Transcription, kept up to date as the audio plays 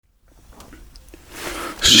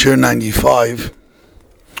Shir 95,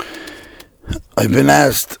 I've been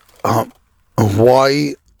asked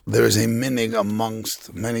why there is a minig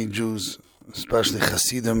amongst many Jews, especially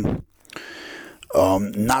Hasidim,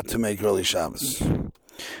 not to make early Shabbos.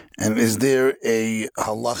 And is there a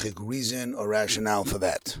halachic reason or rationale for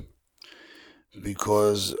that?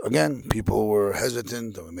 Because, again, people were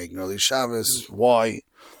hesitant of making early Shabbos. Why?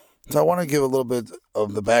 So I want to give a little bit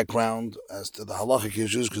of the background as to the halachic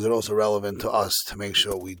issues, because they're also relevant to us to make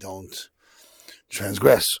sure we don't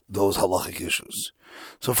transgress those halachic issues.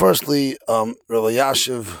 So firstly, Rabbi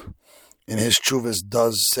Yashiv in his Chuvas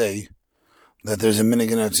does say that there's a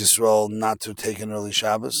minhag in Eretz Yisrael not to take an early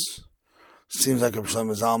Shabbos. Seems like Rabbi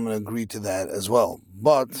Shlomo Zalman agreed to that as well.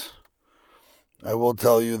 But I will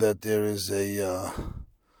tell you that there is a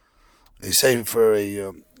sefer,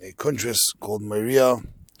 a kuntris called Maria,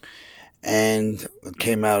 and it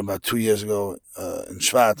came out about 2 years ago in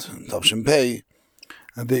Shvat, in Tavshin Pei,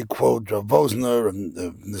 and they quote Rav Vosner and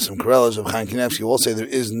there's some Karelish of Chaim Kinevsky. All say there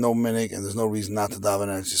is no minig and there's no reason not to daven in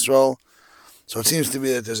Eretz Yisrael. So it seems to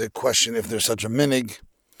be that there's a question if there's such a minig.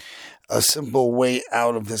 A simple way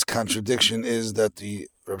out of this contradiction is that the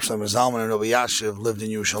Rav Shlomo Zalman and Rabbi Yashiv lived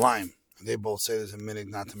in Yerushalayim. They both say there's a minig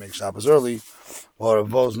not to make Shabbos early, while Rav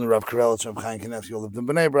Vosner, Rav Karelish, Rav Chaim Kinevsky all lived in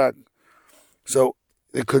Bnei Brak. So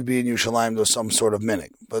it could be in Yerushalayim there's some sort of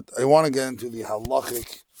minig. But I want to get into the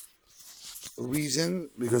halachic reason,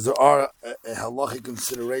 because there are a halachic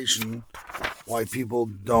consideration why people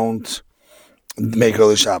don't make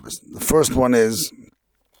early Shabbos. The first one is,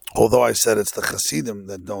 although I said it's the Hasidim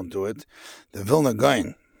that don't do it, the Vilna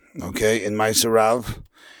Gaon, okay, in Ma'aser Rav,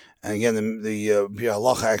 and again the Biur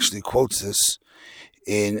Halacha actually quotes this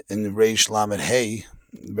in Reish Lamed Hey.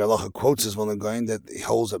 The Biur Halacha quotes this Vilna Gaon that he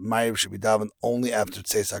holds that Ma'ariv should be davened only after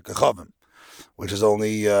Tzeis HaKachavim, which is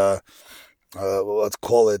only let's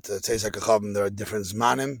call it Tzeis HaKachavim. There are different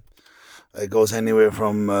zmanim. It goes anywhere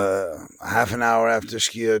from half an hour after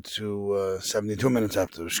Shkia to 72 minutes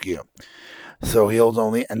after Shkia. So he holds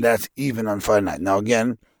only, and that's even on Friday night. Now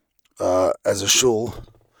again, as a shul,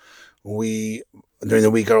 we during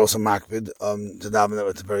the week are also makpid to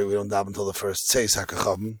daven. We don't daven until the first Tzeis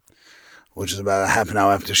HaKachavim, which is about a half an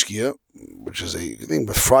hour after Shkia, which is a thing.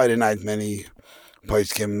 But Friday night, many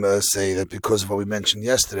poskim say that because of what we mentioned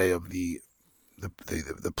yesterday of the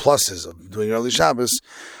pluses of doing early Shabbos,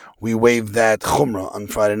 we waive that chumrah on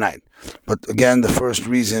Friday night. But again, the first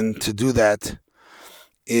reason to do that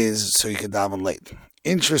is so you can daven late.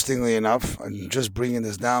 Interestingly enough, I'm just bringing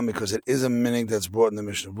this down because it is a minig that's brought in the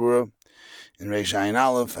Mishnah Berurah, in Reish Ayin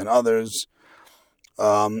Aleph and others.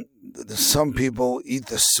 Some people eat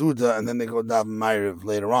the Suda and then they go daven Ma'ariv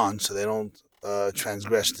later on, so they don't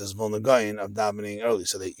transgress this Vilna Gaon of davening early.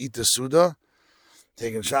 So they eat the Suda,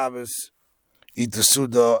 taking Shabbos, eat the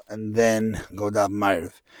Suda, and then go daven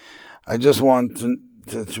Ma'ariv. I just want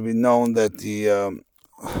to be known that the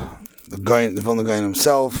Vilna Gaon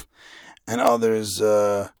himself and others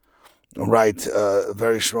write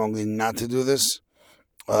very strongly not to do this.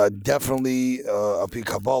 Definitely, Api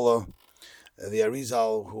Kabbalah, the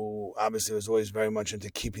Arizal, who obviously was always very much into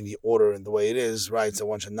keeping the order in the way it is, writes that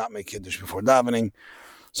one should not make Kiddush before davening.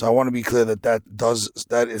 So I want to be clear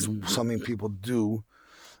that is something people do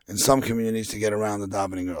in some communities to get around the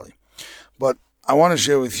davening early. But I want to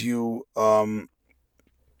share with you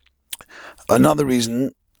another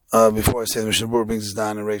reason, before I say the Mishnah Berurah brings this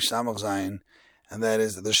down in Reish Samach Zayin, and that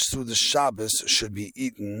is that the Suda Shabbos should be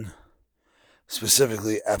eaten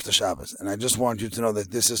specifically after Shabbos. And I just want you to know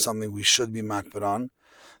that this is something we should be makpid on.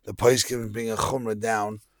 The poskim bring a chumrah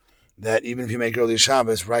down that even if you make early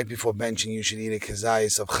Shabbos, right before benching, you should eat a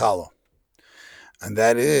kazayis of challah. And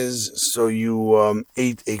that is, so you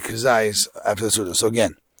ate a kazayis after the Suda. So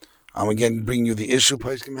again, I'm again bringing you the issue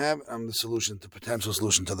poskim have, and the potential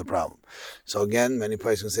solution to the problem. So again, many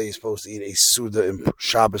poskim say you're supposed to eat a Suda in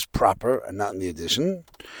Shabbos proper and not in the addition.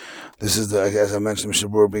 This is as I mentioned, Mishnah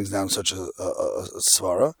Berurah brings down such a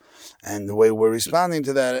svara, and the way we're responding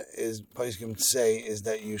to that is poskim say is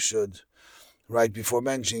that you should, right before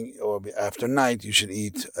benching or after night, you should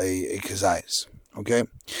eat a kazayis. Okay,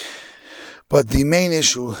 but the main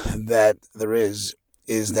issue that there is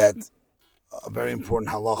that a very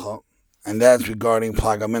important halacha, and that's regarding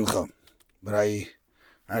plaga mincha. But I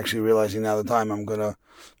actually realizing now the time, I'm going to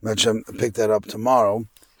pick that up tomorrow.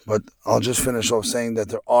 But I'll just finish off saying that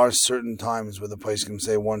there are certain times where the poskim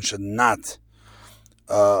say one should not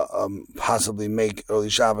possibly make early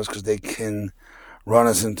Shabbos because they can run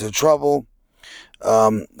us into trouble.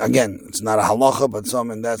 Again, it's not a halacha, but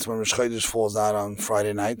and that's when Rosh Chodesh falls out on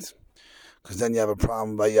Friday night. Because then you have a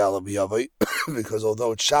problem by Yala B'Yavai, because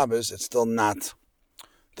although it's Shabbos, it's still not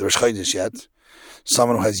the Rosh Chodesh yet.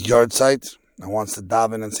 Someone who has yard sight and wants to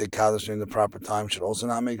daven and say Kaddish during the proper time should also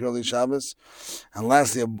not make early Shabbos. And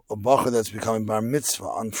lastly, a bacher that's becoming bar mitzvah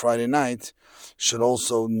on Friday night should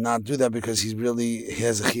also not do that because he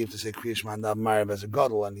has a chiv to say Kriya Shema Dav Mariv as a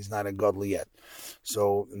gadol, and he's not a gadol yet.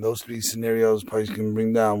 So in those three scenarios, parties can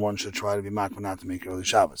bring down, one should try to be makbid not to make early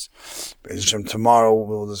Shabbos. Tomorrow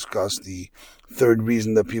we'll discuss the third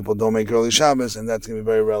reason that people don't make early Shabbos, and that's going to be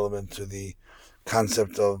very relevant to the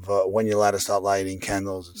concept of when you're allowed to start lighting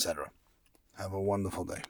candles, etc. Have a wonderful day.